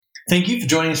Thank you for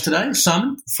joining us today,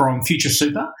 Simon from Future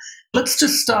Super. Let's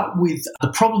just start with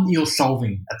the problem that you're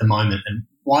solving at the moment and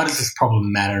why does this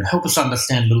problem matter, and help us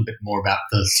understand a little bit more about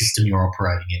the system you're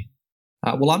operating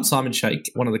in. Well, I'm Simon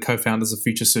Sheikh, one of the co-founders of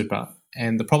Future Super,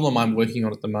 and the problem I'm working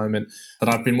on at the moment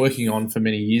that I've been working on for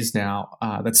many years now,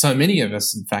 that so many of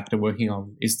us, in fact, are working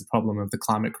on, is the problem of the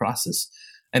climate crisis.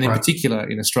 And in particular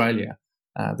in Australia,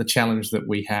 the challenge that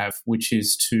we have, which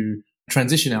is to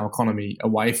transition our economy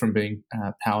away from being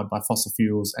powered by fossil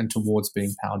fuels and towards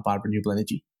being powered by renewable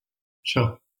energy.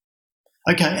 Sure.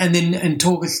 Okay, and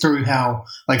talk us through how,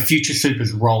 Future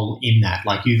Super's role in that.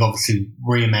 You've obviously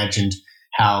reimagined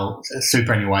how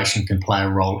superannuation can play a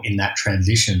role in that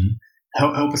transition.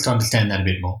 Help us to understand that a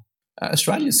bit more.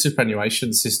 Australia's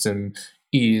superannuation system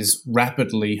is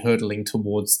rapidly hurtling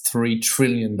towards $3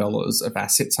 trillion of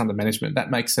assets under management.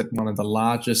 That makes it one of the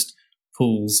largest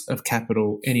pools of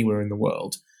capital anywhere in the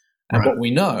world. And what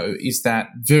we know is that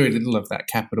very little of that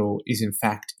capital is in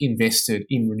fact invested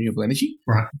in renewable energy,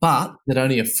 but that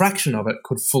only a fraction of it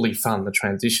could fully fund the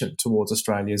transition towards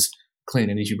Australia's clean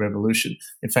energy revolution.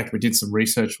 In fact, we did some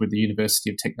research with the University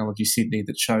of Technology Sydney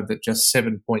that showed that just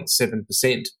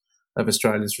 7.7% of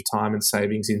Australia's retirement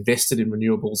savings invested in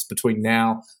renewables between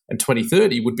now and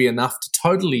 2030 would be enough to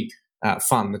totally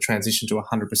fund the transition to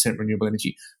 100% renewable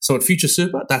energy. So at Future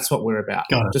Super, that's what we're about,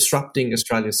 disrupting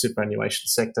Australia's superannuation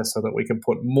sector so that we can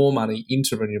put more money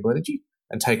into renewable energy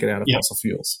and take it out of fossil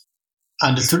fuels.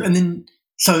 Understood. And then,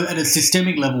 so at a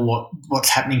systemic level, what's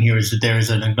happening here is that there is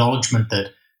an acknowledgement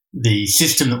that the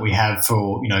system that we have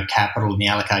for, capital and the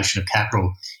allocation of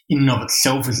capital in and of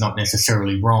itself is not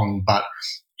necessarily wrong, but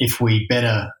if we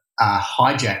better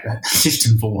hijack that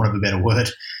system, for want of a better word,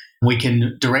 we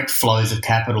can direct flows of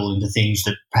capital into things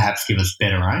that perhaps give us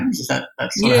better aims. Is that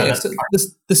sort of how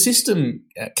that's the system,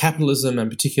 capitalism,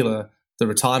 and particular the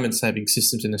retirement savings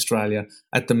systems in Australia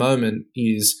at the moment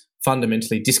is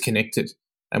fundamentally disconnected.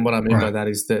 And what I mean by that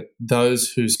is that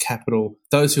those who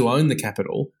own the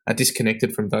capital are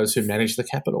disconnected from those who manage the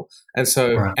capital. And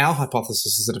so our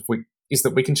hypothesis is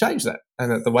that we can change that, and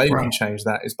that the way we can change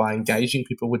that is by engaging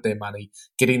people with their money,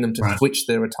 getting them to switch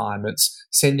their retirements,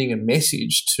 sending a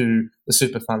message to the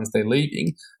super funds they're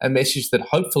leaving, a message that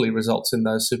hopefully results in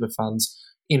those super funds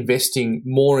investing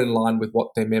more in line with what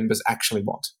their members actually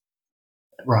want.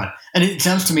 Right. And it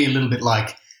sounds to me a little bit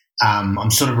like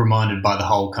I'm sort of reminded by the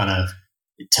whole kind of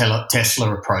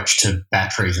Tesla approach to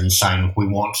batteries and saying we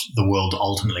want the world to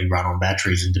ultimately run on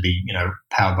batteries and to be,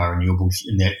 powered by renewables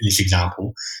in this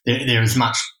example. There is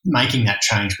much making that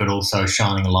change, but also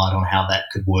shining a light on how that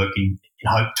could work in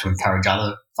hope to encourage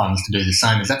other funds to do the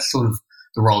same. Is that sort of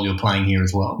the role you're playing here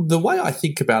as well? The way I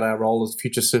think about our role as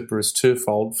Future Super is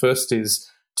twofold. First is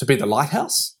to be the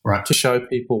lighthouse, to show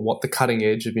people what the cutting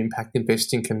edge of impact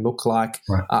investing can look like,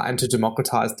 and to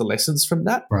democratise the lessons from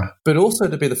that, but also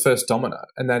to be the first domino.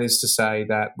 And that is to say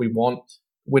that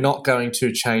we're not going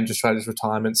to change Australia's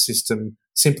retirement system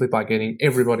simply by getting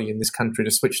everybody in this country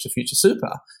to switch to Future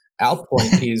Super. Our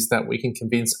point is that we can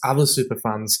convince other super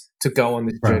funds to go on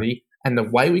this journey. And the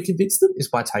way we convince them is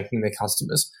by taking their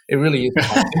customers. It really is quite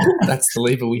simple. That's the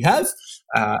lever we have.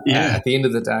 At the end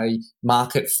of the day,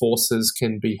 market forces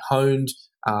can be honed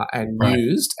and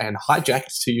used and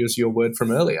hijacked, to use your word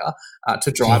from earlier,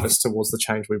 to drive us towards the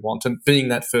change we want. And being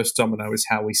that first domino is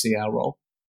how we see our role.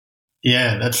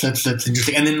 Yeah, that's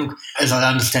interesting. And then, as I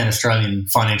understand Australian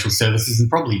financial services, and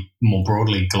probably more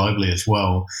broadly globally as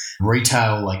well,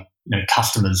 retail,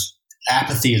 customers,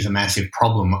 apathy is a massive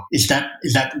problem. Is that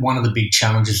one of the big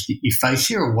challenges that you face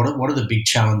here, or what are the big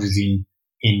challenges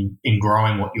in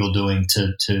growing what you're doing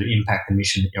to impact the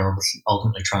mission that you're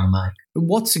ultimately trying to make?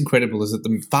 What's incredible is that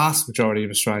the vast majority of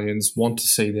Australians want to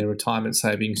see their retirement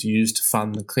savings used to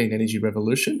fund the clean energy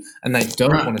revolution, and they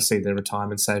don't want to see their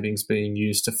retirement savings being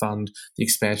used to fund the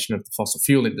expansion of the fossil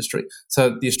fuel industry.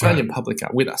 So the Australian public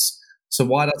are with us. So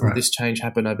why doesn't this change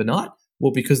happen overnight?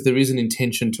 Well, because there is an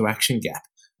intention to action gap.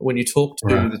 When you talk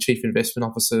to the chief investment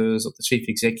officers or the chief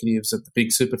executives of the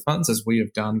big super funds, as we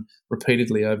have done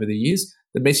repeatedly over the years,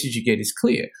 the message you get is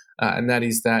clear, and that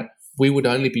is that we would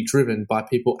only be driven by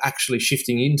people actually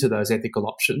shifting into those ethical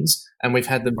options, and we've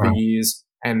had them for years,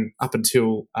 and up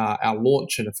until our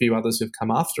launch and a few others who've come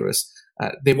after us,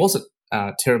 there wasn't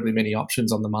terribly many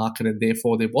options on the market, and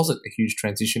therefore there wasn't a huge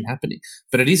transition happening.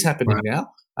 But it is happening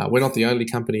now. We're not the only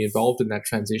company involved in that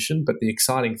transition, but the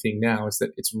exciting thing now is that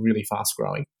it's really fast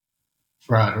growing.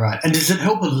 Right. And does it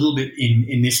help a little bit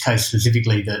in this case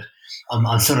specifically that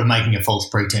I'm sort of making a false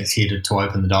pretense here to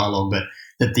open the dialogue, but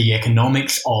that the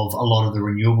economics of a lot of the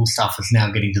renewable stuff is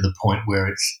now getting to the point where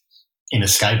it's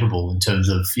inescapable in terms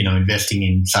of, investing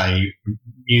in, say,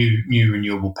 new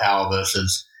renewable power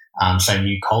versus say, a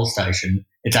new coal station,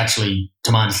 it's actually,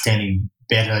 to my understanding,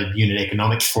 better unit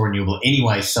economics for renewable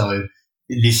anyway. So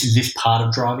is this part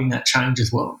of driving that change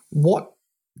as well? What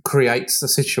creates the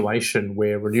situation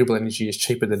where renewable energy is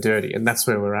cheaper than dirty? And that's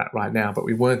where we're at right now, but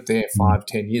we weren't there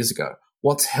 5-10 years ago.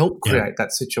 What's helped create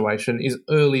that situation is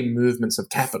early movements of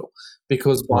capital,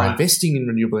 because by investing in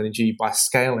renewable energy, by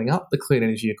scaling up the clean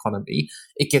energy economy,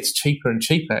 it gets cheaper and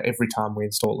cheaper every time we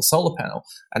install a solar panel.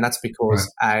 And that's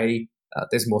because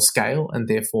there's more scale and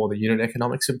therefore the unit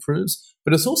economics improves.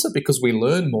 But it's also because we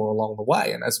learn more along the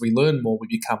way. And as we learn more, we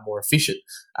become more efficient.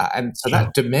 And so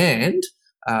that demand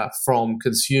from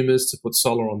consumers to put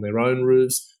solar on their own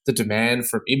roofs, the demand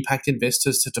from impact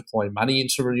investors to deploy money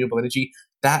into renewable energy,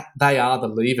 that they are the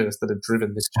levers that have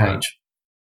driven this change.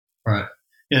 Right.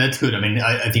 Yeah, that's good. I mean,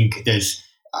 I think there's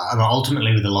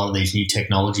ultimately with a lot of these new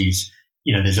technologies,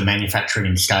 there's a manufacturing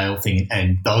and scale thing,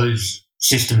 and those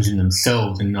systems in and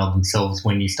of themselves,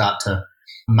 when you start to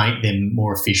make them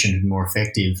more efficient and more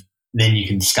effective, then you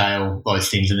can scale those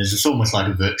things, and it's almost like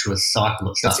a virtuous cycle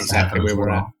that starts to happen. That's exactly where we're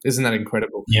at. Isn't that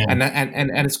incredible? Yeah.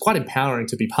 And it's quite empowering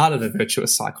to be part of a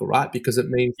virtuous cycle, right? Because it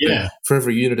means that for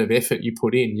every unit of effort you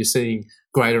put in, you're seeing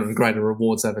greater and greater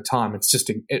rewards over time.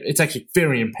 It's actually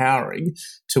very empowering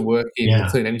to work in the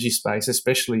clean energy space,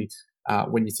 especially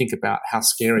when you think about how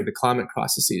scary the climate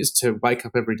crisis is. To wake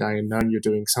up every day and know you're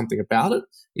doing something about it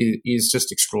is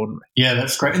just extraordinary. Yeah,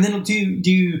 that's great. And then do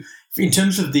you in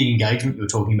terms of the engagement you were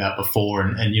talking about before,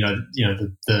 and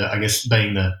the I guess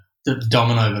being the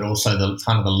domino, but also the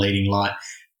kind of the leading light,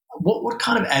 what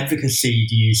kind of advocacy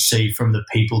do you see from the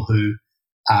people who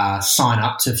sign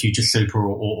up to Future Super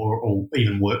or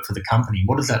even work for the company?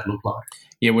 What does that look like?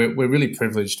 Yeah, we're really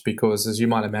privileged because, as you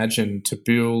might imagine, to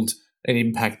build an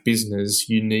impact business,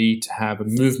 you need to have a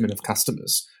movement of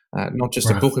customers. Not just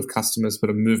a book of customers, but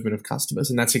a movement of customers.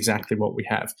 And that's exactly what we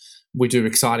have. We do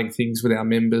exciting things with our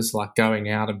members, like going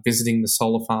out and visiting the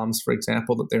solar farms, for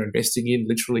example, that they're investing in,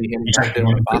 literally heading there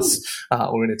on a bus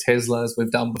or in a Tesla, as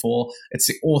we've done before. It's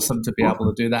awesome to be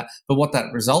able to do that. But what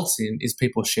that results in is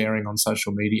people sharing on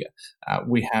social media.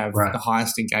 We have the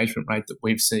highest engagement rate that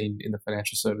we've seen in the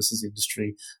financial services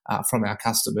industry from our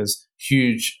customers,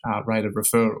 huge rate of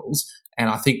referrals. And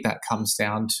I think that comes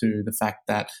down to the fact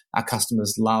that our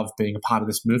customers love being a part of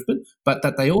this movement, but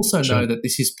that they also know that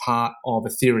this is part of a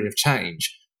theory of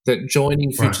change, that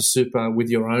joining Future Super with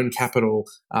your own capital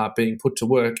being put to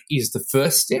work is the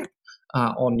first step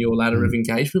on your ladder of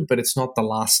engagement, but it's not the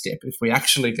last step. If we're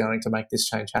actually going to make this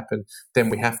change happen, then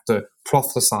we have to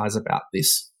prophesize about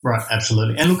this. Right,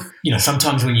 absolutely. And look,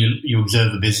 sometimes when you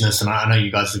observe a business, and I know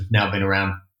you guys have now been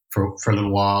around for a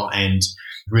little while and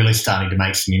really starting to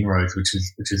make some inroads, which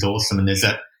is awesome. And there's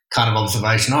that kind of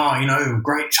observation,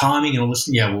 great timing and all this.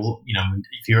 Yeah, well,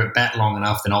 if you're at bat long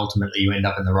enough, then ultimately you end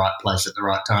up in the right place at the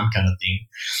right time, kind of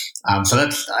thing. So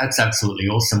that's absolutely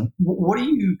awesome. What are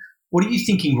you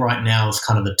thinking right now is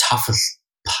kind of the toughest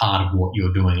part of what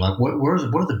you're doing? Like, what are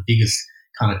the biggest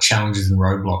kind of challenges and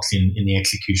roadblocks in the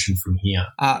execution from here?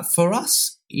 For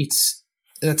us,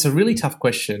 that's a really tough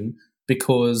question,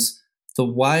 because the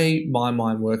way my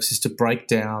mind works is to break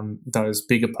down those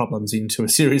bigger problems into a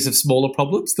series of smaller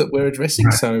problems that we're addressing.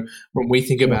 Right. So when we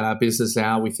think about our business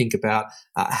now, we think about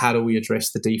how do we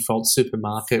address the default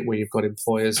supermarket where you've got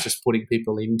employers just putting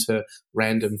people into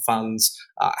random funds.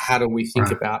 How do we think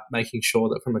about making sure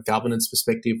that from a governance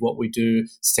perspective, what we do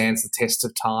stands the test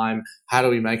of time? How do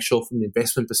we make sure from an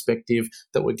investment perspective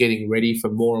that we're getting ready for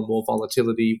more and more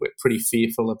volatility? We're pretty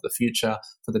fearful of the future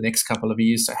for the next couple of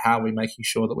years. So how are we making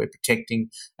sure that we're protecting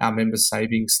our members'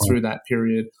 savings through that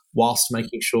period, whilst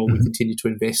making sure we continue to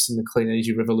invest in the clean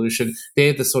energy revolution?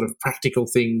 They're the sort of practical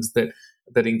things that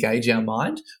engage our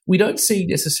mind. We don't see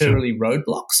necessarily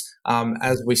roadblocks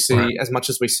as much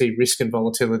as we see risk and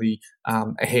volatility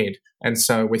ahead. And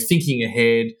so we're thinking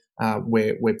ahead.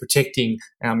 We're protecting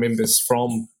our members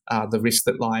from the risks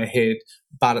that lie ahead.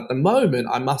 But at the moment,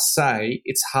 I must say,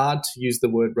 it's hard to use the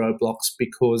word roadblocks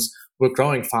because we're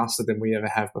growing faster than we ever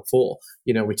have before.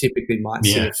 We typically might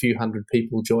see a few hundred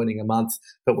people joining a month,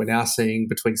 but we're now seeing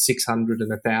between 600 and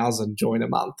 1,000 join a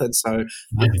month. And so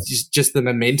it's just the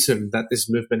momentum that this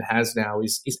movement has now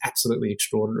is absolutely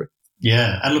extraordinary.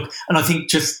 Yeah, and I think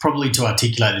just probably to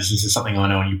articulate this is something I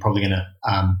know, and you're probably going to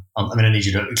I'm going to need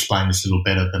you to explain this a little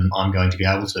better than I'm going to be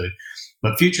able to.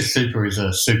 But Future Super is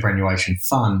a superannuation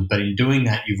fund, but in doing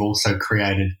that, you've also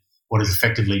created what is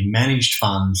effectively managed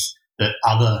funds that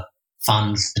other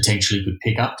funds potentially could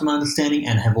pick up, to my understanding,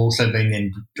 and have also been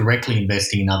then directly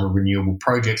investing in other renewable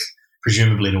projects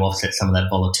presumably to offset some of that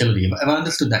volatility. Have I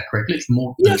understood that correctly? It's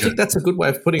more. Yeah, I think that's a good way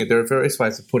of putting it. There are various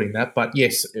ways of putting that. But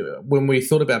yes, when we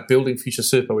thought about building Future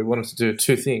Super, we wanted to do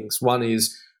two things. One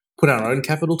is put our own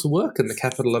capital to work and the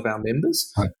capital of our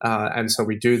members. Right. And so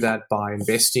we do that by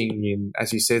investing in,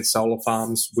 as you said, solar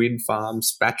farms, wind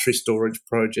farms, battery storage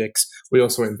projects. We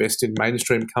also invest in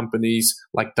mainstream companies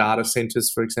like data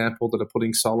centers, for example, that are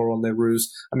putting solar on their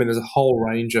roofs. I mean, there's a whole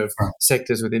range of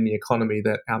sectors within the economy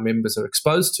that our members are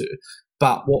exposed to.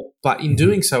 But in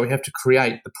doing so, we have to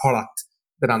create the product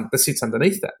that sits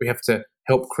underneath that. We have to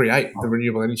help create the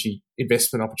renewable energy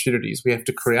investment opportunities. We have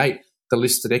to create the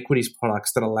listed equities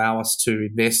products that allow us to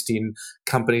invest in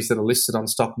companies that are listed on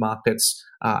stock markets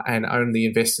and only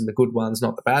invest in the good ones,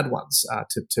 not the bad ones,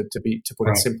 to put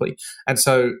it simply. And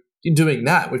so in doing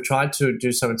that, we've tried to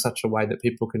do so in such a way that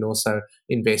people can also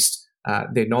invest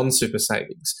their non-super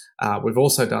savings. We've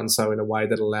also done so in a way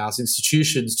that allows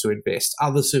institutions to invest,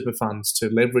 other super funds to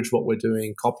leverage what we're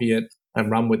doing, copy it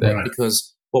and run with it,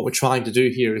 because what we're trying to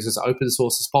do here is as open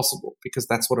source as possible, because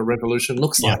that's what a revolution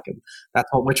looks like. And that's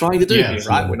what we're trying to do here,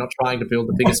 right? We're not trying to build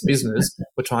the biggest business.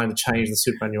 We're trying to change the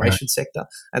superannuation sector.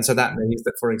 And so that means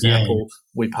that, for example,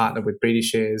 we partner with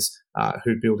BetaShares,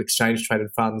 who build exchange-traded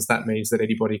funds. That means that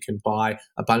anybody can buy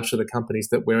a bunch of the companies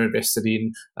that we're invested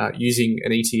in using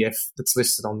an ETF that's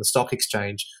listed on the stock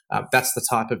exchange. That's the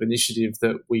type of initiative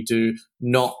that we do,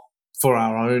 not for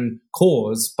our own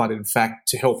cause, but in fact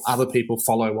to help other people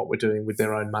follow what we're doing with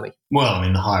their own money. Well, I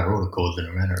mean, the higher order cause in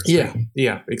a manner of speaking.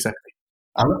 Yeah, exactly.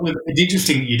 It's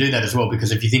interesting you do that as well,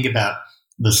 because if you think about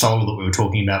the solar that we were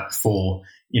talking about before,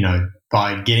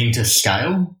 by getting to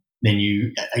scale, then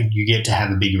you get to have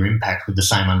a bigger impact with the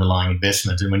same underlying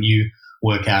investment. And when you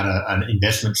work out an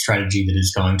investment strategy that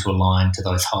is going to align to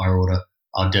those higher order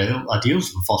ideals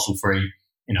of a fossil-free,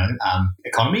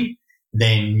 economy,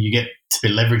 then you get to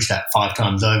leverage that 5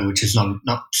 times over, which is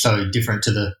not so different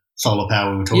to the solar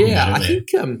power we were talking about earlier. I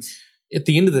think at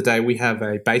the end of the day, we have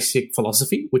a basic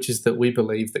philosophy, which is that we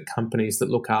believe that companies that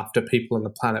look after people and the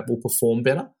planet will perform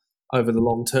better over the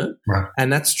long term. Right.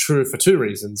 And that's true for 2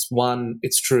 reasons. One,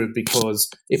 it's true because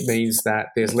it means that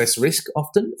there's less risk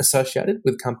often associated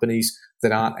with companies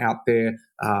that aren't out there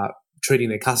treating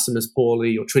their customers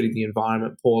poorly or treating the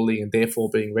environment poorly and therefore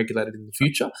being regulated in the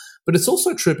future. But it's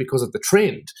also true because of the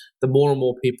trend. The more and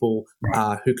more people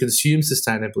who consume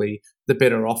sustainably, the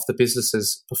better off the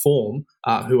businesses perform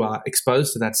who are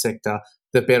exposed to that sector,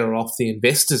 the better off the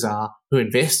investors are who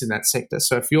invest in that sector.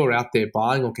 So if you're out there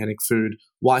buying organic food,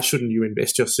 why shouldn't you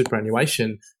invest your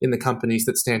superannuation in the companies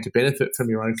that stand to benefit from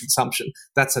your own consumption?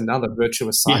 That's another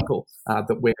virtuous cycle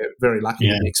that we're very lucky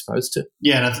to be exposed to.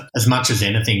 Yeah, and as much as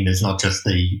anything, there's not just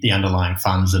the underlying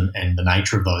funds and the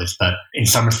nature of those, but in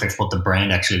some respects what the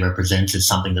brand actually represents is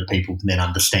something that people can then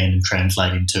understand and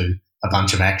translate into a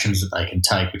bunch of actions that they can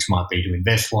take, which might be to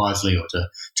invest wisely or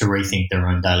to rethink their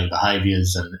own daily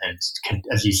behaviours and,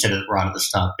 as you said right at the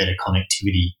start, better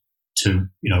connectivity to,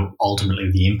 ultimately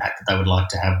the impact that they would like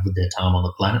to have with their time on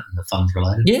the planet and the funds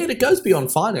related. Yeah, and it goes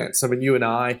beyond finance. I mean, you and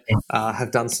I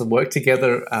have done some work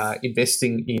together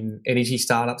investing in energy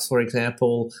startups, for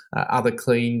example, other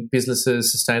clean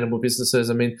businesses, sustainable businesses.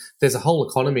 I mean, there's a whole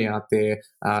economy out there.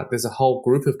 There's a whole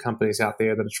group of companies out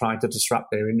there that are trying to disrupt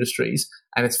their industries.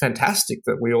 And it's fantastic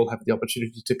that we all have the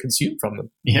opportunity to consume from them.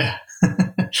 Yeah,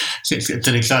 it's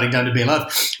an exciting time to be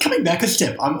alive. Coming back a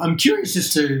step, I'm curious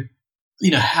as to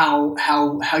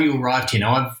how you arrived here.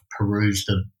 Now, I've perused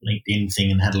the LinkedIn thing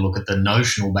and had a look at the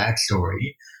notional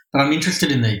backstory, but I'm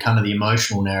interested in the kind of the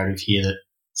emotional narrative here that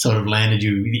sort of landed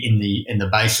you in the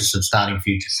basis of starting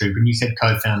Future Super. And you said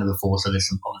co-founder before, so there's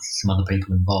some other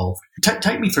people involved.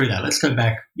 Take me through that. Let's go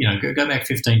back, go back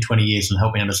 15, 20 years and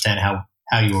help me understand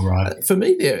how you arrived. For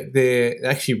me, there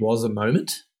actually was a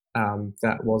moment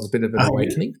that was a bit of an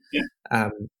awakening. Yeah.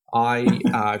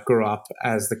 I grew up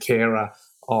as the carer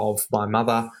of my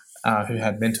mother, who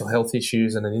had mental health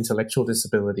issues and an intellectual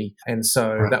disability. And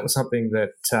so that was something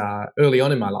that early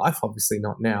on in my life, obviously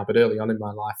not now, but early on in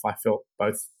my life, I felt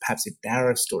both perhaps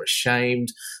embarrassed or ashamed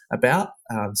about.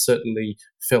 Certainly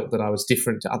felt that I was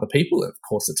different to other people. Of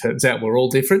course, it turns out we're all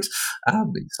different,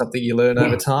 something you learn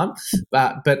over time.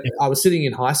 But I was sitting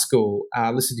in high school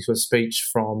listening to a speech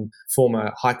from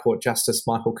former High Court Justice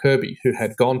Michael Kirby, who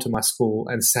had gone to my school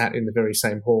and sat in the very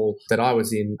same hall that I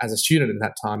was in as a student at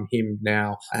that time, him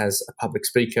now as a public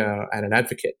speaker and an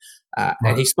advocate.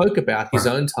 And he spoke about his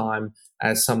own time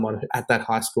as someone at that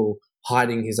high school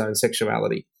hiding his own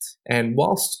sexuality. And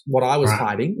whilst what I was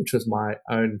hiding, which was my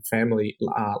own family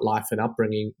life and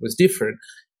upbringing, was different,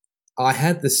 I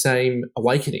had the same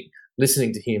awakening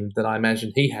listening to him that I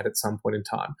imagined he had at some point in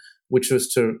time, which was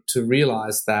to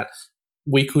realise that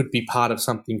we could be part of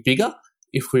something bigger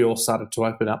if we all started to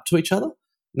open up to each other.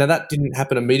 Now, that didn't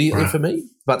happen immediately for me,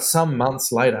 but some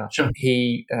months later,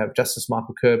 Justice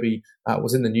Michael Kirby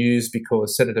was in the news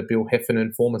because Senator Bill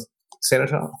Heffernan, former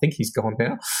senator, I think he's gone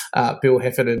now, Bill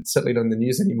Heffernan, certainly not in the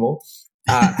news anymore,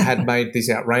 had made these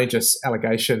outrageous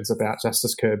allegations about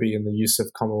Justice Kirby and the use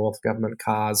of Commonwealth government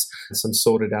cars, some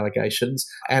sordid allegations.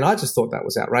 And I just thought that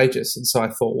was outrageous. And so I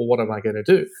thought, well, what am I going to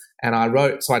do? And I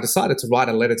decided to write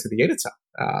a letter to the editor.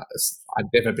 I'd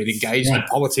never been engaged in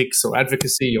politics or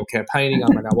advocacy or campaigning. I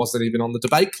mean, I wasn't even on the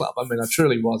debate club. I mean, I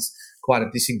truly was quite a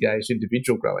disengaged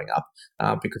individual growing up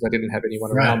because I didn't have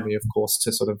anyone around me, of course,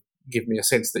 to sort of give me a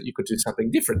sense that you could do something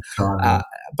different.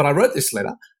 But I wrote this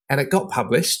letter and it got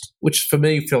published, which for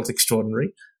me felt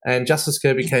extraordinary. And Justice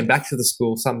Kirby came back to the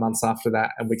school some months after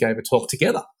that and we gave a talk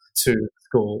together to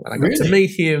school. And I got to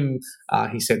meet him.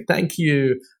 He said, thank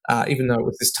you. Even though it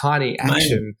was this tiny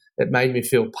action, it made me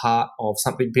feel part of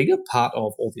something bigger, part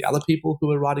of all the other people who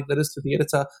were writing letters to the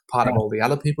editor, part of all the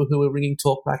other people who were ringing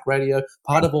Talkback Radio,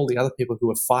 part of all the other people who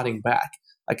were fighting back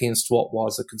against what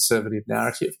was a conservative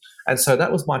narrative. And so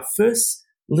that was my first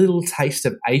little taste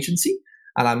of agency.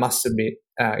 And I must admit,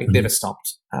 it never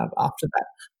stopped after that.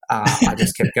 I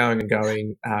just kept going and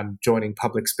going, joining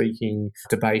public speaking,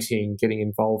 debating, getting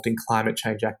involved in climate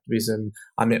change activism.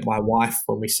 I met my wife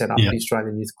when we set up the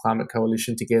Australian Youth Climate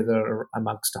Coalition together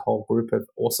amongst a whole group of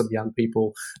awesome young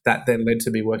people. That then led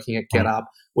to me working at GetUp,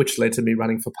 which led to me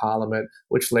running for Parliament,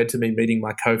 which led to me meeting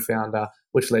my co-founder,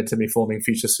 which led to me forming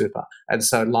Future Super. And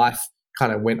so life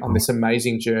kind of went on this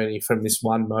amazing journey from this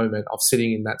one moment of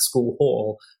sitting in that school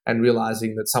hall and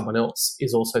realizing that someone else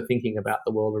is also thinking about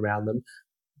the world around them,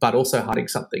 but also hiding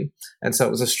something. And so it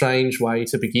was a strange way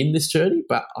to begin this journey,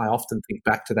 but I often think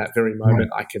back to that very moment.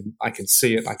 I can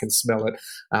see it, I can smell it,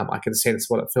 I can sense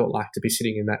what it felt like to be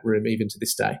sitting in that room even to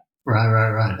this day.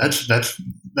 Right.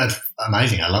 That's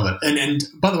amazing. I love it. And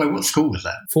by the way, what school was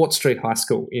that? Fort Street High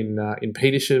School in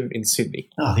Petersham in Sydney.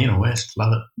 Oh, the inner west.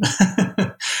 Love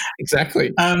it.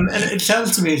 Exactly. And it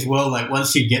sounds to me as well like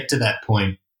once you get to that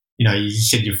point, you know, you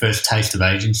said your first taste of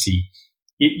agency.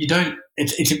 You don't.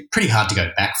 It's pretty hard to go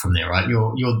back from there, right?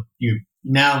 You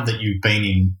now that you've been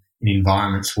in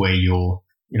environments where you're,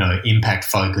 you know, impact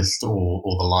focused or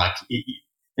the like.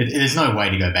 There's no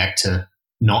way to go back to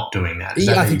not doing that.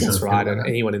 I think that's right. And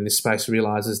anyone in this space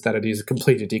realises that it is a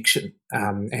complete addiction.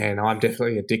 And I'm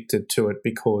definitely addicted to it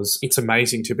because it's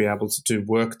amazing to be able to do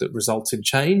work that results in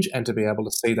change and to be able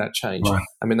to see that change. Right.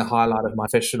 I mean, the highlight of my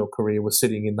professional career was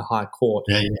sitting in the High Court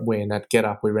when at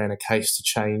GetUp we ran a case to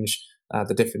change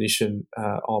the definition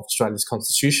of Australia's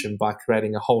constitution by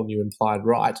creating a whole new implied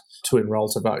right to enrol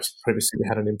to vote. Previously, we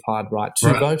had an implied right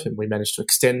to vote, and we managed to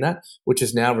extend that, which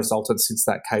has now resulted, since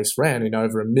that case ran, in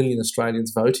over 1 million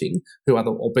Australians voting,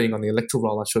 or being on the electoral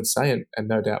roll, I should say, and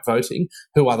no doubt voting,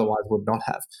 who otherwise would not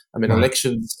have. I mean,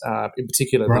 elections, in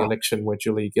particular the election where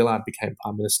Julia Gillard became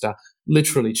Prime Minister,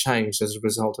 literally changed as a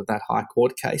result of that High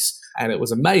Court case. And it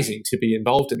was amazing to be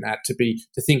involved in that, to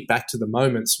think back to the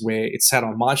moments where it sat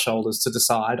on my shoulders to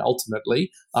decide ultimately,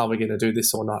 are we going to do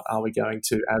this or not? Are we going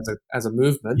to, as a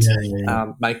movement,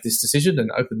 make this decision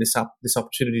and open this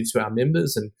opportunity to our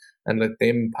members and let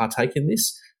them partake in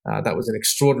this? That was an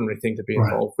extraordinary thing to be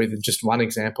involved with, and just one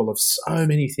example of so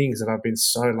many things that I've been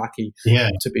so lucky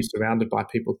to be surrounded by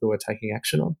people who are taking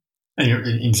action on. And you're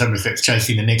in some respects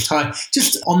chasing the next high.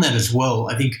 Just on that as well,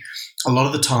 I think a lot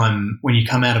of the time when you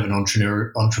come out of an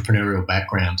entrepreneurial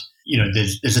background, you know,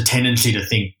 there's a tendency to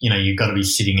think, you know, you've got to be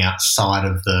sitting outside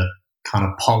of the kind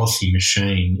of policy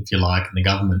machine, if you like, and the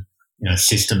government, you know,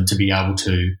 system to be able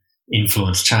to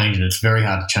influence change. And it's very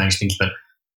hard to change things, but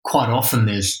quite often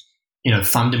there's, you know,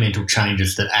 fundamental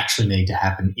changes that actually need to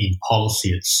happen in policy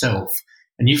itself.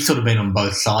 And you've sort of been on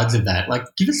both sides of that. Like,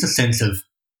 give us a sense of,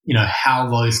 you know, how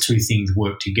those two things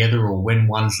work together, or when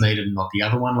one's needed and not the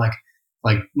other one. Like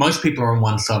most people are on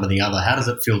one side or the other. How does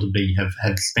it feel to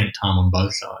have spent time on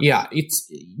both sides? Yeah,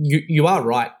 you are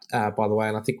right, by the way,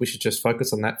 and I think we should just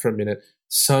focus on that for a minute.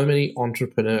 So many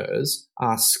entrepreneurs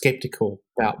are skeptical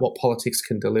about what politics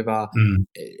can deliver,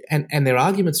 and their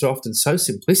arguments are often so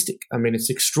simplistic. I mean, it's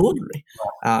extraordinary.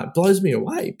 It blows me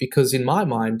away because in my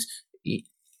mind,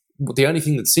 the only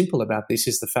thing that's simple about this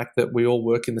is the fact that we all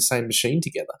work in the same machine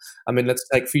together. I mean, let's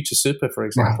take Future Super, for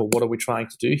example. What are we trying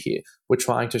to do here? We're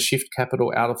trying to shift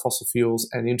capital out of fossil fuels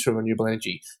and into renewable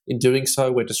energy. In doing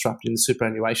so, we're disrupting the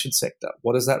superannuation sector.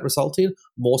 What does that result in?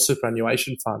 More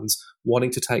superannuation funds,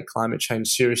 wanting to take climate change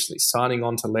seriously, signing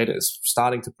on to letters,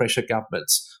 starting to pressure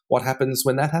governments. What happens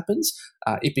when that happens?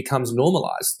 It becomes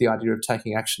normalized, the idea of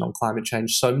taking action on climate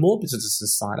change, so more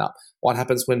businesses sign up. What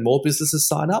happens when more businesses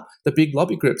sign up? The big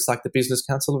lobby groups like the Business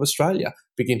Council of Australia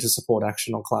begin to support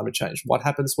action on climate change. What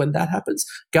happens when that happens?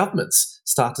 Governments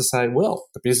start to say, well,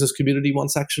 the business community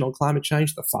wants action on climate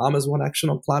change, the farmers want action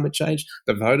on climate change,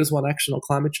 the voters want action on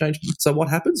climate change. So what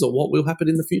happens, or what will happen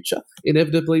in the future?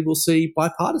 Inevitably, we'll see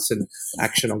bipartisan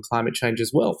action on climate change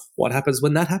as well. What happens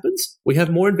when that happens? We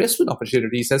have more investment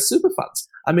opportunities as super funds.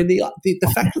 I mean, the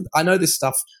fact that I know this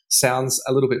stuff sounds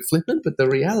a little bit flippant, but the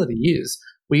reality is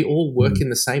we all work in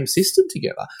the same system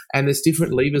together, and there's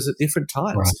different levers at different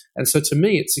times. Right. And so to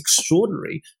me, it's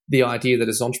extraordinary, the idea that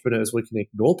as entrepreneurs we can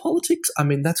ignore politics. I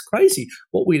mean, that's crazy.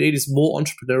 What we need is more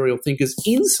entrepreneurial thinkers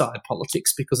inside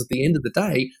politics, because at the end of the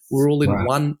day, we're all in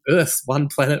one earth, one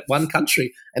planet, one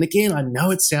country. And again, I know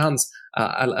it sounds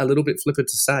a little bit flippant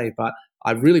to say, but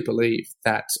I really believe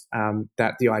that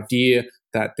that the idea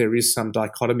that there is some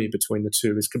dichotomy between the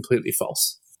two is completely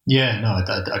false. Yeah, no,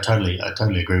 I totally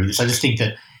agree with this. I just think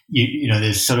that you know,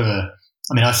 there's sort of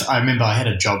I remember I had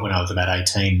a job when I was about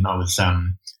 18. I was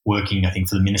working, I think,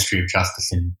 for the Ministry of Justice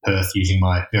in Perth, using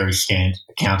my very scant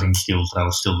accounting skills that I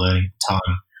was still learning at the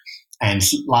time, and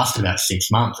it lasted about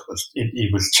 6 months.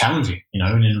 It was challenging, you know,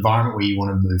 in an environment where you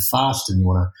want to move fast and you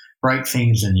want to break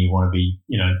things and you want to be,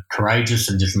 you know, courageous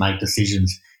and just make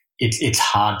decisions. It's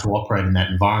hard to operate in that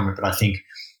environment. But I think,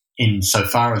 in so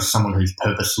far as someone who's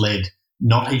purpose-led,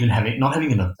 not having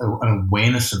an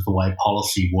awareness of the way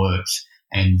policy works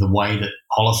and the way that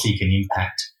policy can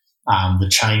impact the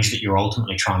change that you're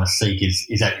ultimately trying to seek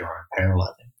is at your own peril, I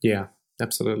think. Yeah,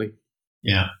 absolutely.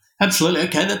 Yeah, absolutely.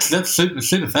 Okay, that's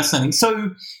super fascinating.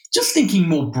 So, just thinking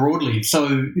more broadly, so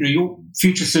you know, your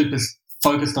Future Super's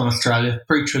focused on Australia,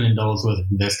 $3 trillion worth of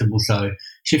investable. So,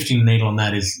 shifting the needle on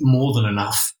that is more than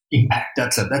enough impact.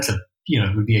 That's a you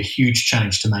know, would be a huge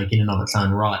change to make in and of its own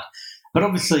right. But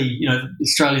obviously, you know,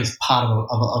 Australia is part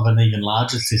of an even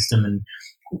larger system, and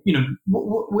you know,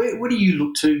 what do you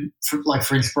look to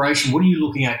for inspiration? What are you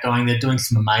looking at going? They're doing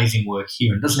some amazing work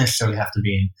here, and it doesn't necessarily have to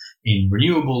be in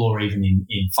renewable or even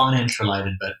in finance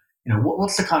related. But you know,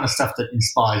 what's the kind of stuff that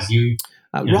inspires you?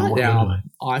 Right now,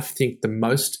 I think the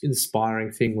most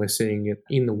inspiring thing we're seeing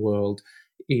in the world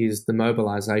is the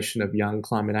mobilisation of young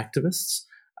climate activists.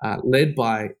 Led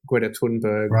by Greta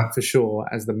Thunberg, for sure,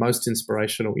 as the most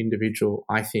inspirational individual,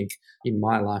 I think, in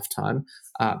my lifetime.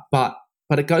 But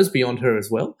it goes beyond her as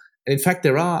well. And in fact,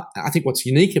 I think what's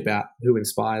unique about who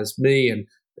inspires me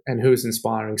and who is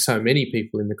inspiring so many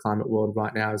people in the climate world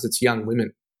right now is it's young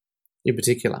women in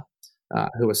particular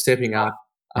who are stepping up,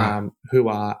 who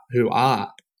are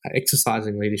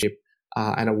exercising leadership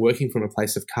and are working from a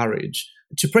place of courage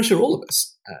to pressure all of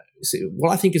us.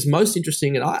 What I think is most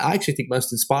interesting, and I actually think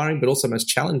most inspiring, but also most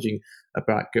challenging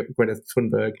about Greta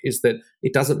Thunberg, is that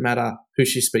it doesn't matter who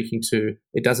she's speaking to,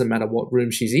 it doesn't matter what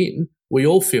room she's in, we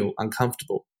all feel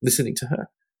uncomfortable listening to her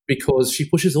because she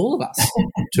pushes all of us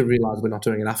to realise we're not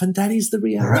doing enough. And that is the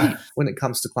reality when it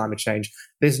comes to climate change.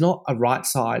 There's not a right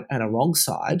side and a wrong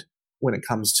side when it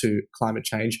comes to climate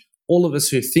change. All of us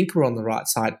who think we're on the right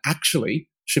side actually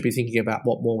should be thinking about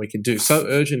what more we can do. So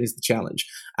urgent is the challenge.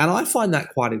 And I find that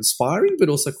quite inspiring, but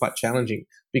also quite challenging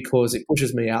because it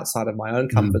pushes me outside of my own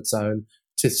comfort zone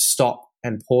to stop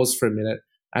and pause for a minute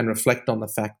and reflect on the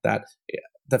fact that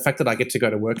I get to go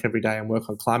to work every day and work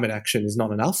on climate action is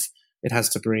not enough. It has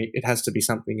to be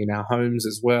something in our homes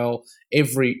as well.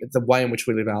 The way in which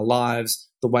we live our lives,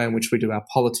 the way in which we do our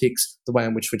politics, the way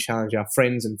in which we challenge our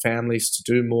friends and families to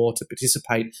do more, to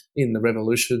participate in the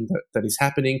revolution that is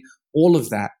happening. All of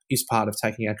that is part of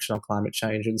taking action on climate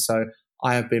change. And so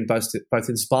I have been both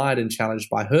inspired and challenged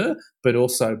by her, but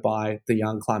also by the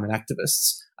young climate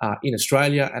activists in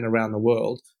Australia and around the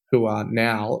world who are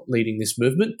now leading this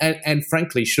movement and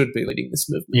frankly should be leading this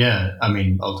movement. Yeah, I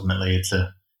mean, ultimately it's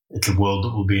a world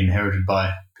that will be inherited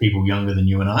by people younger than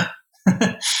you and I.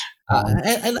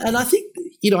 And I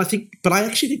think, but I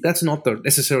actually think that's not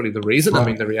necessarily the reason. I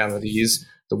mean, the reality is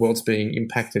the world's being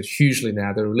impacted hugely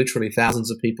now. There are literally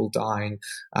thousands of people dying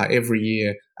every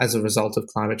year as a result of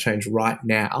climate change right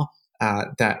now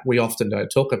that we often don't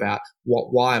talk about.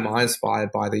 Why am I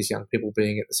inspired by these young people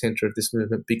being at the centre of this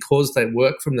movement? Because they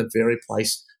work from the very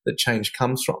place that change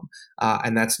comes from,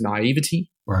 and that's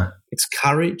naivety. Right. It's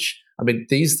courage. I mean,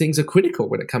 these things are critical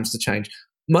when it comes to change.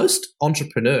 Most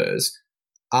entrepreneurs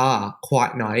are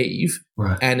quite naive,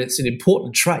 and it's an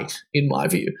important trait in my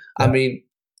view. Right. I mean,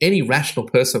 any rational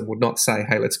person would not say,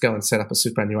 hey, let's go and set up a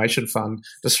superannuation fund,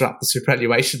 disrupt the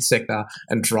superannuation sector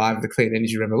and drive the clean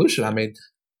energy revolution. I mean,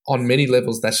 on many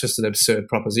levels, that's just an absurd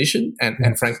proposition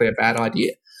and frankly, a bad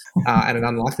idea. And an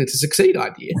unlikely to succeed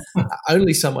idea.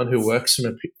 Only someone who works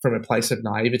from a place of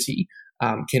naivety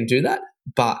can do that.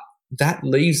 But that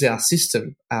leaves our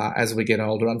system as we get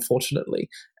older, unfortunately.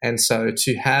 And so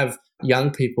to have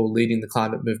young people leading the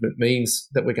climate movement means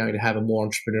that we're going to have a more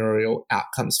entrepreneurial,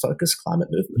 outcomes-focused climate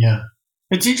movement. Yeah.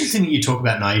 It's interesting that you talk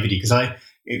about naivety because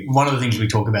one of the things we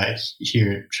talk about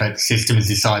here at Shape the System is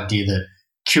this idea that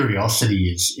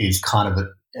curiosity is kind of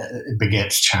it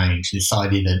begets change. This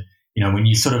idea that, when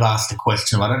you sort of ask the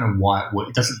question, I don't know why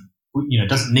it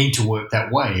doesn't need to work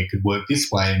that way. It could work this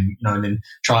way, and then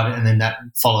try it, and then that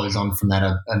follows on from that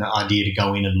an idea to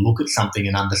go in and look at something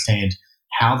and understand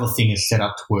how the thing is set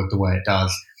up to work the way it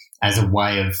does, as a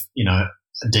way of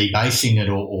debasing it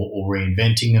or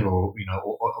reinventing it or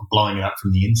blowing it up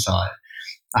from the inside.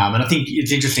 And I think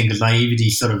it's interesting because naivety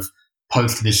sort of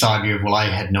posted this idea of, well, I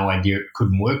had no idea it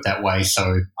couldn't work that way,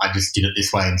 so I just did it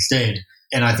this way instead.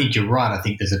 And I think you're right. I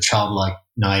think there's a childlike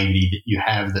naivety that you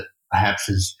have that perhaps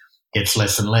gets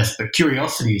less and less. But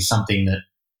curiosity is something that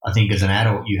I think as an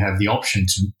adult you have the option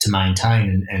to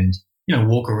maintain and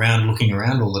walk around looking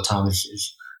around all the time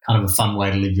is kind of a fun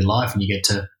way to live your life, and you get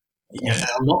to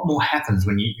a lot more happens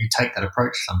when you take that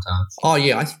approach sometimes. Oh,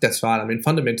 yeah, I think that's right. I mean,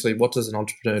 fundamentally, what does an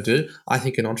entrepreneur do? I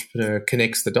think an entrepreneur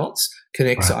connects the dots,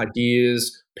 connects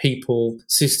ideas, people,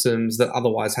 systems that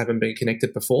otherwise haven't been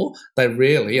connected before. They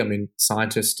rarely,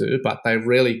 scientists do, but they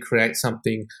rarely create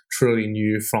something truly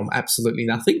new from absolutely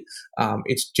nothing.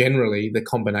 It's generally the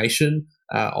combination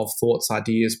of thoughts,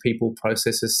 ideas, people,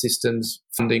 processes, systems,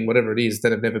 funding, whatever it is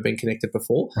that have never been connected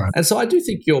before. Right. And so I do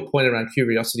think your point around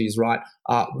curiosity is right.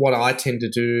 What I tend to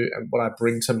do and what I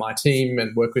bring to my team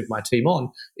and work with my team on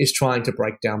is trying to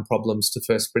break down problems to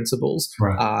first principles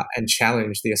and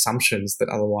challenge the assumptions that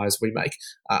otherwise we make.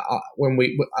 When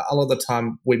a lot of the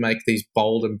time we make these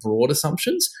bold and broad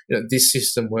assumptions, this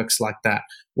system works like that,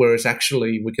 whereas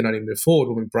actually we can only move forward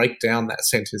when we break down that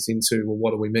sentence into, well,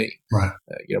 what do we mean? Right.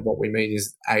 What we mean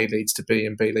is A leads to B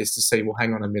and B leads to C. Well,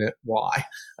 hang on a minute, why?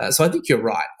 So I think you're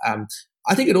right.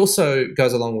 I think it also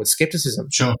goes along with skepticism.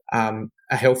 Sure.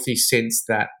 A healthy sense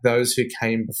that those who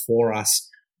came before us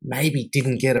maybe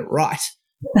didn't get it right,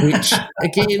 which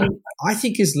again I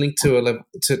think is linked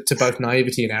to both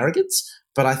naivety and arrogance.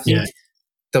 But I think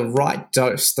the right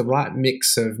dose, the right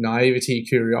mix of naivety,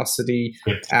 curiosity,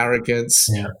 arrogance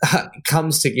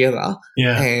comes together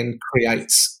and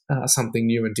creates something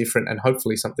new and different, and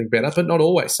hopefully something better, but not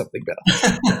always something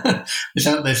better.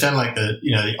 They sound like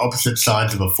the opposite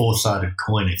sides of a four-sided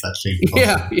coin, if that's even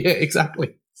possible. Yeah,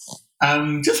 exactly.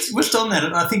 Just on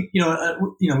that, I think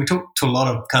we talk to a lot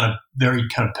of kind of very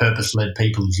kind of purpose-led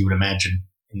people, as you would imagine,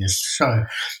 in this show.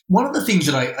 One of the things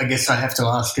that I guess I have to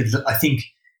ask is that I think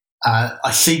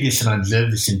I see this and I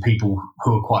observe this in people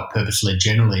who are quite purpose-led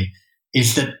generally,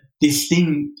 is that this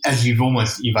thing, as you've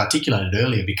articulated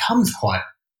earlier, becomes quite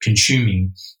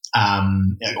consuming,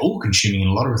 all-consuming in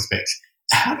a lot of respects.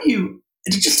 How do you,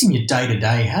 just in your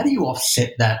day-to-day, how do you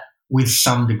offset that with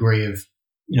some degree of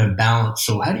balance,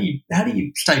 or how do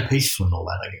you stay peaceful in all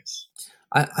that, I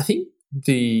guess? I think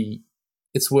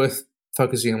it's worth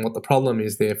focusing on what the problem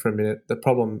is there for a minute. The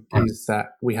problem is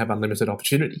that we have unlimited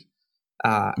opportunity.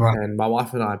 And my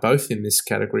wife and I are both in this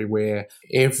category where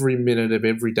every minute of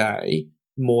every day,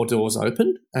 more doors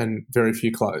open and very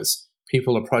few close.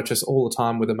 People approach us all the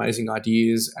time with amazing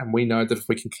ideas, and we know that if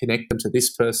we can connect them to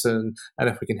this person and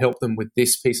if we can help them with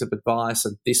this piece of advice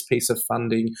and this piece of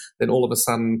funding, then all of a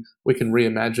sudden we can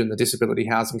reimagine the disability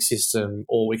housing system,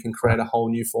 or we can create a whole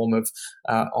new form of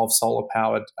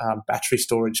solar-powered battery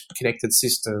storage connected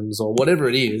systems, or whatever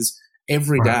it is.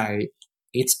 Every day,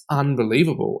 it's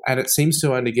unbelievable, and it seems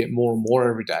to only get more and more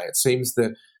every day. It seems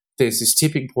that there's this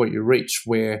tipping point you reach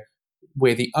where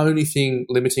the only thing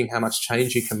limiting how much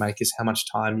change you can make is how much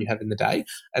time you have in the day.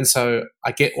 And so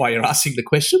I get why you're asking the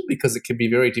question, because it can be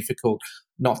very difficult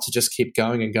not to just keep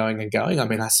going and going and going. I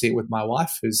mean, I see it with my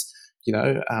wife, who's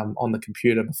on the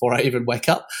computer before I even wake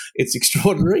up. It's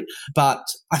extraordinary. But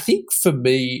I think for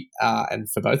me and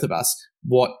for both of us,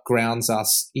 what grounds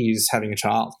us is having a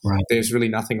child. Right. There's really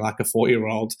nothing like a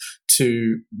 4-year-old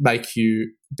to make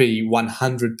you be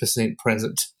 100%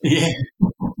 present. Yeah.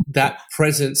 That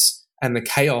presence and the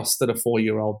chaos that a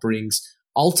 4-year-old brings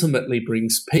ultimately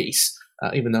brings peace,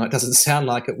 even though it doesn't sound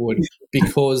like it would,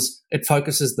 because it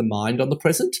focuses the mind on the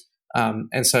present.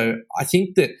 And so I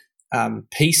think that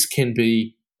peace can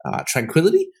be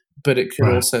tranquility, but it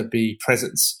can also be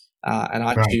presence. And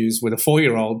I choose with a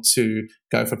 4-year-old to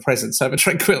go for presence over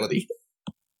tranquility.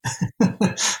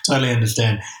 Totally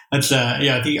understand. That's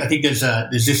I think there's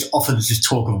this often this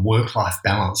talk of work-life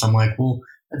balance. I'm like, well,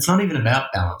 it's not even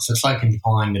about balance. It's like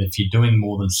implying that if you're doing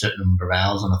more than a certain number of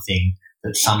hours on a thing,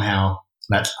 that somehow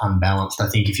that's unbalanced. I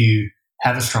think if you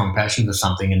have a strong passion for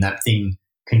something and that thing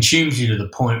consumes you to the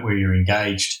point where you're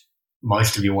engaged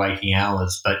most of your waking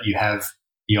hours, but you have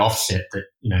the offset that,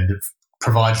 that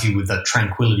provides you with that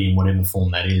tranquility in whatever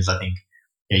form that is, I think,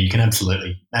 you can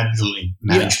absolutely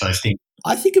manage those things.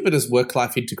 I think of it as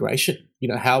work-life integration,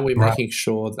 how we're making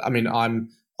sure that, I'm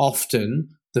often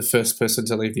the first person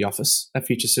to leave the office at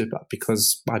Future Super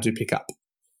because I do pick up.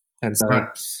 And so,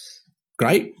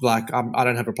 great, I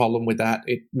don't have a problem with that.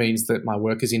 It means that my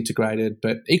work is integrated,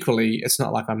 but equally, it's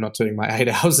not like I'm not doing my 8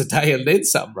 hours a day and then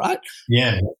some, right?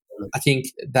 Yeah. I think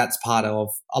that's part of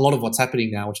a lot of what's happening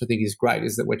now, which I think is great,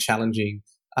 is that we're challenging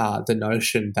the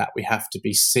notion that we have to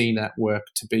be seen at work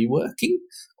to be working,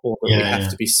 or that we have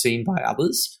to be seen by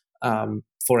others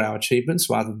for our achievements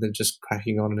rather than just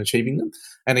cracking on and achieving them.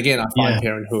 And again, I find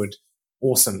parenthood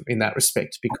awesome in that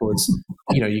respect because,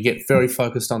 you get very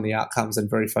focused on the outcomes and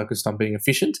very focused on being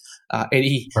efficient.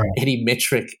 Any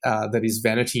metric that is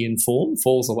vanity in form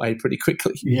falls away pretty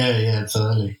quickly. Yeah,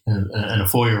 absolutely. And a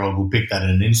 4-year-old will pick that in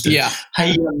an instant. Yeah.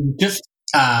 Hey, just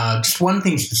one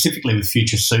thing specifically with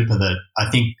Future Super that I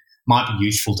think might be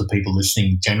useful to people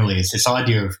listening generally is this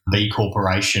idea of B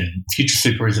Corporation. Future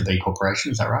Super is a B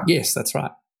Corporation, is that right? Yes, that's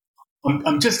right.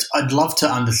 I'd love to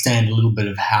understand a little bit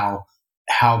of how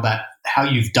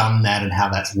you've done that and how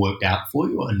that's worked out for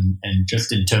you, and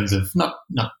just in terms of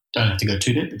don't have to go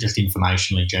too deep, but just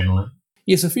informationally generally.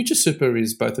 Yeah, so Future Super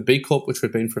is both a B Corp, which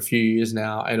we've been for a few years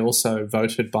now, and also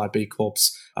voted by B Corps,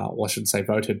 I shouldn't say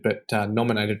voted, but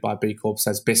nominated by B Corps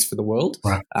as best for the world.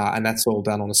 Right. And that's all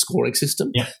done on a scoring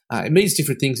system. Yeah. It means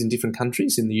different things in different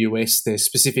countries. In the US, there's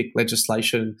specific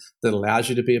legislation that allows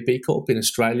you to be a B Corp. In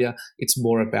Australia, it's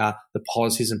more about the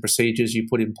policies and procedures you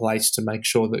put in place to make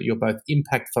sure that you're both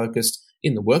impact focused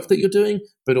in the work that you're doing,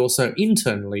 but also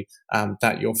internally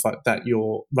that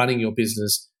you're running your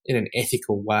business in an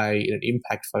ethical way, in an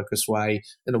impact-focused way,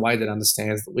 in a way that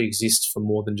understands that we exist for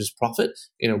more than just profit,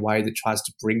 in a way that tries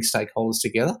to bring stakeholders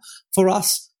together. For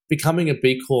us, becoming a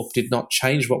B Corp did not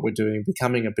change what we're doing.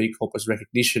 Becoming a B Corp was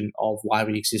recognition of why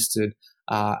we existed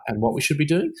and what we should be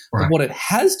doing. Right. But what it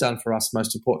has done for us,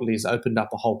 most importantly, is opened up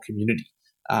a whole community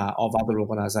of other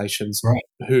organisations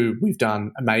who we've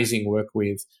done amazing work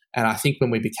with. And I think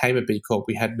when we became a B Corp,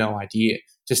 we had no idea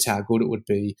just how good it would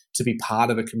be to be part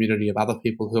of a community of other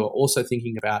people who are also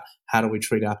thinking about how do we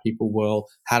treat our people well,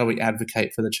 how do we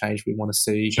advocate for the change we want to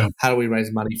see, how do we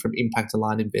raise money from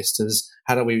impact-aligned investors,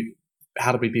 how do we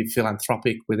be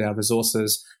philanthropic with our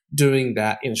resources. Doing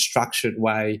that in a structured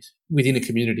way within a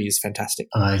community is fantastic.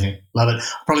 Amazing. Love it.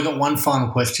 I've probably got one final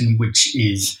question, which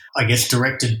is, I guess,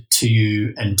 directed to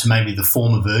you and to maybe the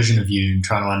former version of you, and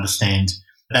trying to understand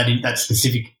that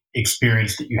specific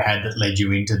experience that you had that led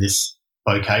you into this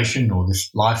vocation or this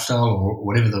lifestyle or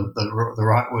whatever the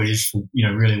right word is for,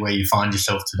 really where you find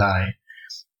yourself today.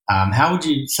 How would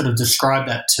you sort of describe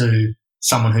that to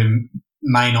someone who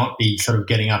may not be sort of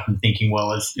getting up and thinking,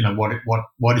 well, as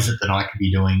what is it that I could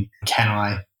be doing? Can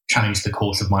I change the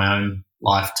course of my own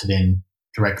life to then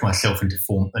direct myself into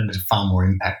far more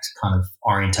impact kind of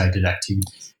orientated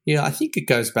activities? Yeah, I think it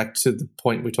goes back to the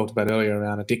point we talked about earlier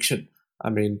around addiction. I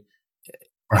mean,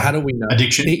 how do we know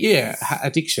addiction? Yeah,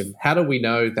 addiction. How do we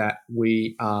know that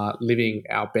we are living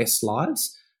our best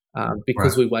lives?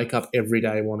 Because we wake up every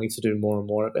day wanting to do more and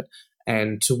more of it.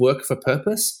 And to work for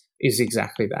purpose is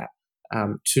exactly that.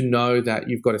 To know that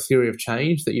you've got a theory of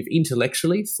change, that you've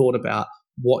intellectually thought about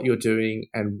what you're doing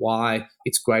and why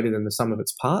it's greater than the sum of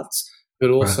its parts, but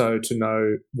also to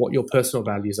know what your personal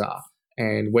values are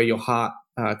and where your heart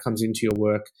comes into your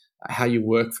work, how you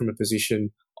work from a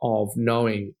position of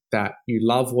knowing that you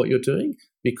love what you're doing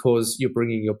because you're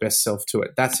bringing your best self to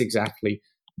it. That's exactly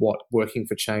what working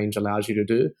for change allows you to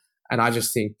do. And I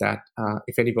just think that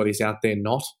if anybody's out there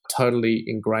not totally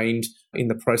ingrained in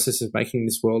the process of making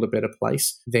this world a better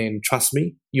place, then trust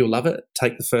me, you'll love it.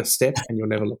 Take the first step and you'll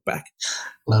never look back.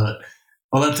 Love it.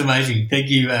 Well, that's amazing. Thank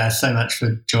you so much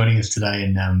for joining us today.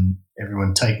 And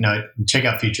everyone take note and check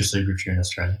out Future Super if you're in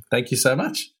Australia. Thank you so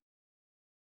much.